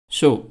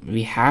So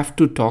we have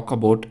to talk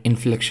about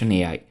Inflection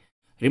AI.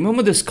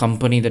 Remember this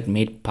company that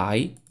made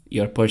Pi,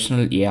 your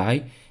personal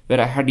AI, where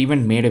I had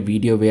even made a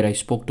video where I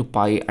spoke to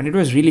Pi and it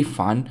was really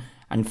fun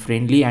and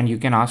friendly and you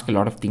can ask a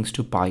lot of things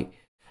to Pi.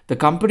 The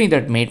company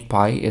that made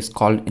Pi is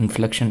called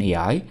Inflection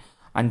AI,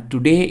 and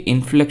today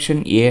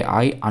Inflection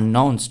AI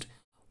announced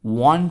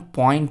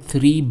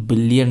 $1.3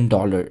 billion.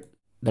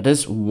 That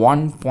is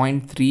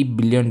 $1.3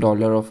 billion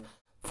of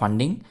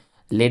funding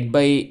led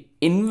by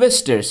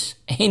investors,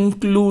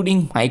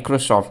 including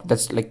Microsoft.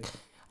 That's like,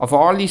 of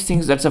all these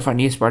things, that's the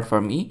funniest part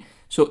for me.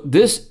 So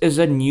this is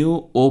a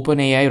new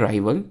OpenAI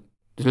rival.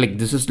 Like,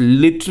 this is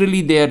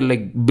literally, they're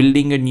like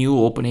building a new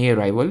OpenAI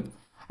rival,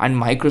 and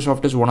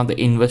Microsoft is one of the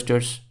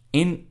investors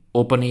in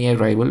OpenAI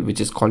rival, which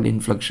is called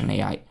Inflection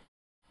AI.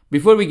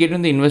 Before we get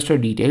into the investor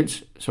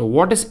details, so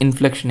what is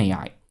Inflection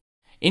AI?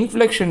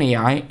 Inflection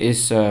AI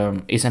is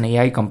an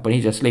AI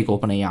company just like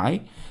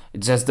OpenAI.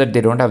 It's just that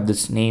they don't have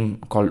this name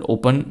called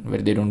Open,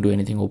 where they don't do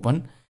anything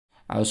open.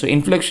 So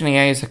Inflection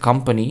AI is a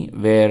company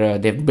where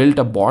they've built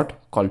a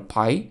bot called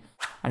Pi,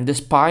 and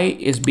this Pi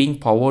is being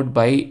powered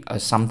by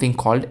something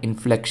called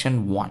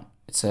Inflection 1.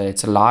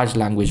 It's a large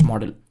language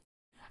model,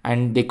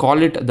 and they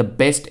call it the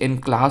best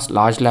in class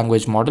large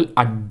language model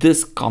at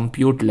this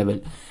compute level.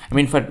 I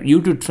mean, for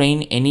you to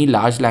train any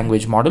large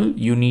language model,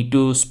 you need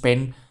to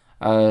spend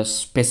a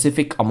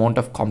specific amount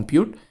of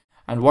compute.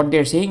 And what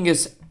they're saying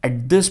is,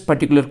 at this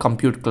particular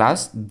compute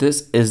class,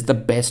 this is the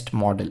best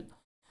model.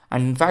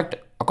 And in fact,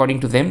 according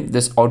to them,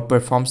 this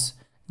outperforms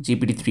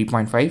GPT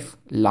 3.5,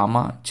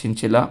 Llama,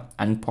 Chinchilla,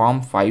 and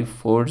Palm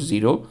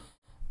 540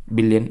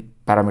 billion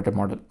parameter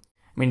model.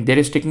 I mean, there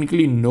is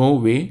technically no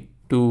way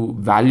to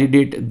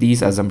validate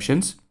these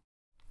assumptions,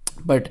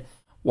 but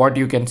what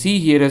you can see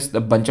here is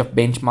the bunch of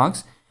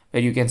benchmarks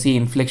where you can see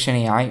Inflection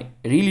AI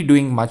really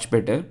doing much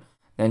better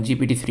than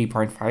GPT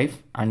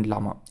 3.5 and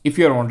Llama. If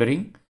you're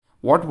wondering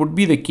what would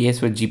be the case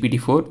with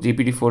GPT-4,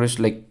 GPT-4 is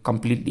like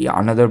completely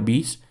another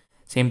beast.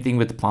 Same thing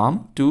with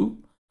Palm 2.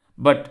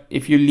 But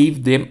if you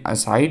leave them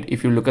aside,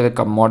 if you look at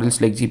the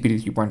models like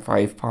GPT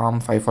 3.5, Palm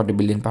 540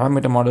 billion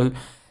parameter model,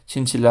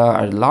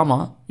 Chinchilla, or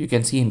Llama, you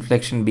can see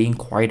Inflection being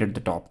quite at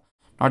the top.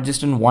 Not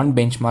just in one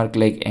benchmark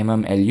like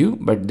MMLU,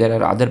 but there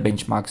are other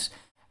benchmarks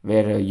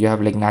where you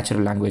have like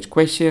natural language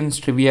questions,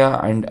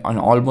 trivia, and on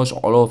almost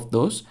all of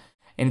those,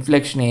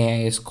 Inflection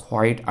AI is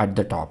quite at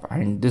the top.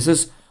 And this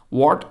is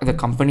what the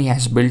company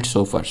has built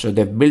so far. So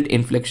they've built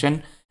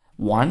Inflection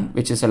 1,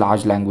 which is a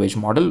large language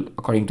model,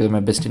 according to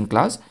them, best in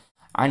class.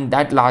 And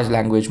that large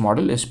language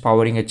model is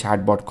powering a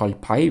chatbot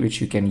called Pi, which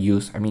you can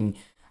use. I mean,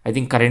 I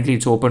think currently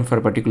it's open for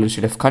a particular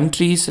set of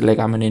countries. Like,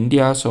 I'm in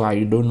India, so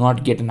I do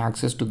not get an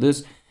access to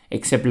this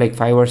except like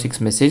 5 or 6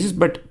 messages.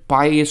 But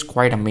Pi is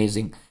quite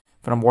amazing.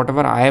 From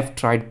whatever I have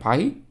tried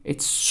Pi,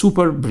 it's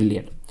super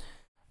brilliant.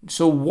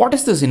 So what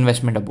is this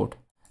investment about?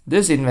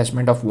 This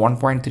investment of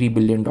 $1.3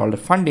 billion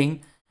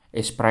funding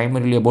is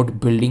primarily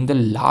about building the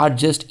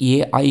largest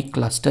AI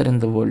cluster in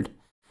the world.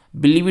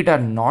 Believe it or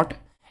not,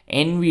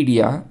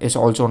 NVIDIA is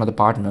also one of the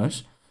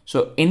partners.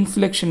 So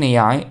Inflection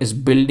AI is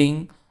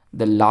building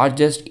the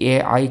largest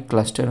AI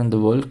cluster in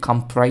the world,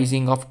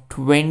 comprising of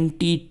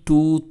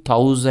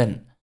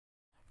 22,000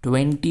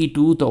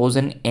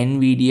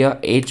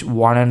 NVIDIA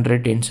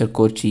H100 Tensor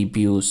Core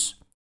GPUs.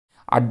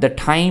 At the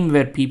time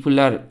where people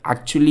are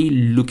actually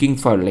looking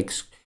for like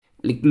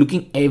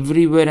looking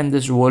everywhere in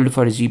this world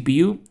for a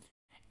GPU,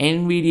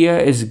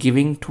 NVIDIA is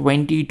giving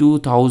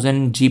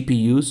 22,000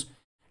 GPUs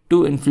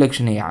to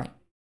Inflection AI.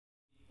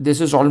 This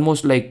is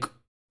almost like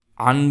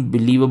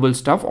unbelievable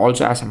stuff.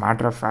 Also, as a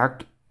matter of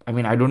fact, I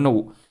mean, I don't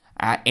know,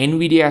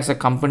 NVIDIA as a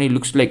company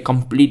looks like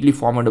completely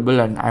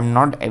formidable, and I'm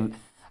not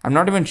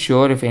even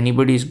sure if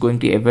anybody is going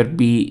to ever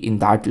be in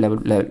that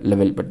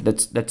level. But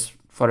that's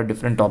for a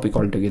different topic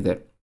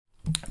altogether.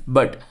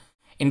 But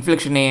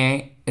Inflection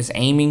AI is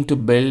aiming to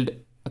build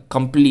a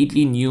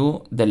completely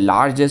new, the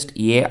largest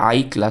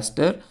AI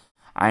cluster,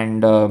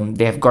 and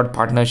they have got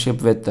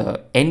partnership with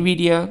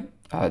NVIDIA.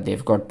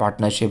 They've got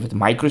partnership with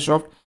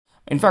Microsoft.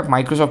 In fact,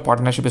 Microsoft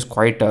partnership is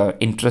quite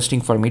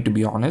interesting for me, to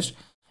be honest.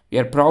 We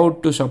are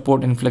proud to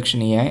support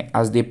Inflection AI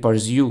as they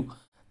pursue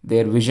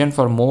their vision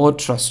for more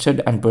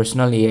trusted and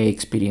personal AI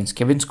experience.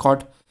 Kevin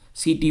Scott,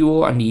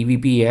 CTO and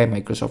EVP AI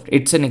Microsoft.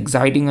 It's an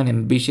exciting and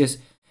ambitious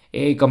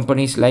AI.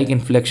 Companies like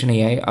Inflection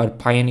AI are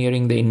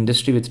pioneering the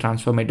industry with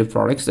transformative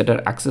products that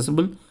are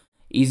accessible,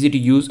 easy to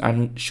use,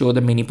 and show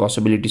the many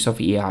possibilities of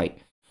AI.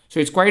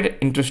 So it's quite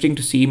interesting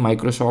to see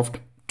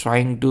Microsoft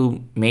trying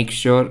to make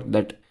sure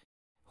that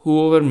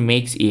whoever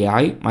makes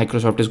AI,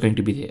 Microsoft is going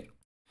to be there.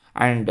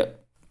 And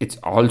it's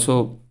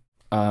also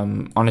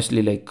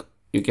honestly, like,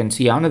 you can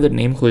see another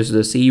name who is the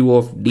CEO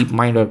of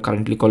DeepMind, or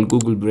currently called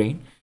Google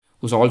Brain,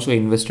 who's also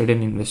invested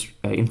in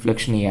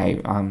Inflection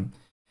AI.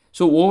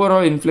 So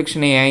overall,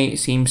 Inflection AI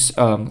seems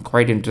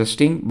quite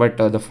interesting, but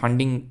the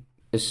funding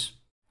is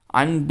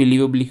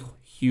unbelievably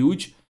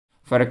huge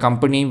for a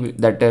company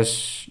that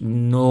has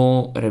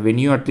no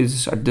revenue, at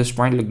least at this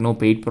point, like no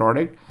paid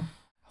product,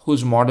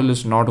 whose model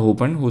is not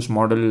open, whose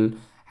model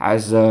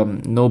has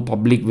no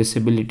public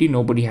visibility.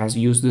 Nobody has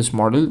used this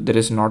model. There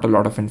is not a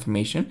lot of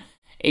information,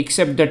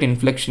 except that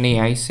Inflection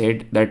AI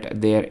said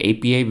that their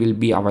API will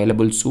be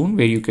available soon,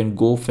 where you can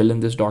go fill in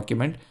this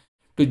document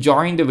to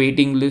join the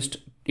waiting list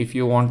if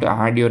you want to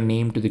add your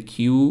name to the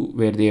queue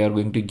where they are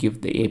going to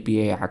give the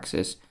API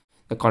access,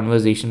 the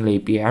conversational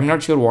API. I'm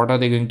not sure what are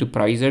they going to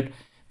price it.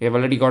 We have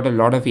already got a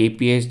lot of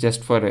APIs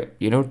just for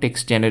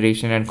text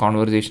generation and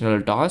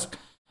conversational task,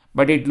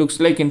 but it looks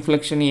like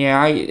Inflection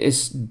AI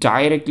is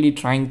directly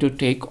trying to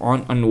take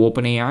on an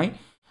OpenAI,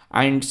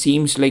 and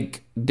seems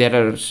like there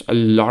are a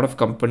lot of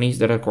companies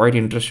that are quite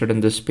interested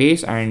in this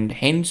space, and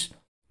hence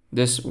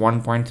this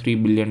 $1.3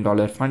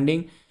 billion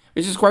funding,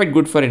 which is quite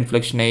good for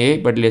Inflection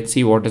AI. But let's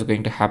see what is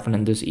going to happen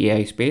in this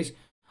AI space.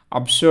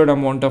 Absurd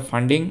amount of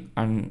funding,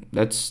 and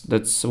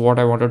that's what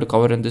I wanted to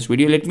cover in this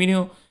video. Let me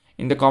know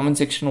in the comment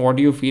section what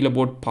do you feel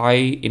about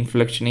Pi,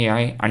 Inflection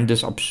AI, and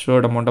this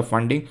absurd amount of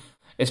funding,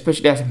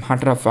 especially as a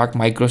matter of fact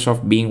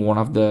Microsoft being one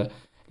of the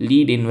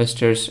lead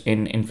investors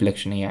in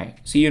Inflection AI.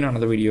 See you in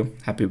another video.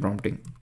 Happy prompting.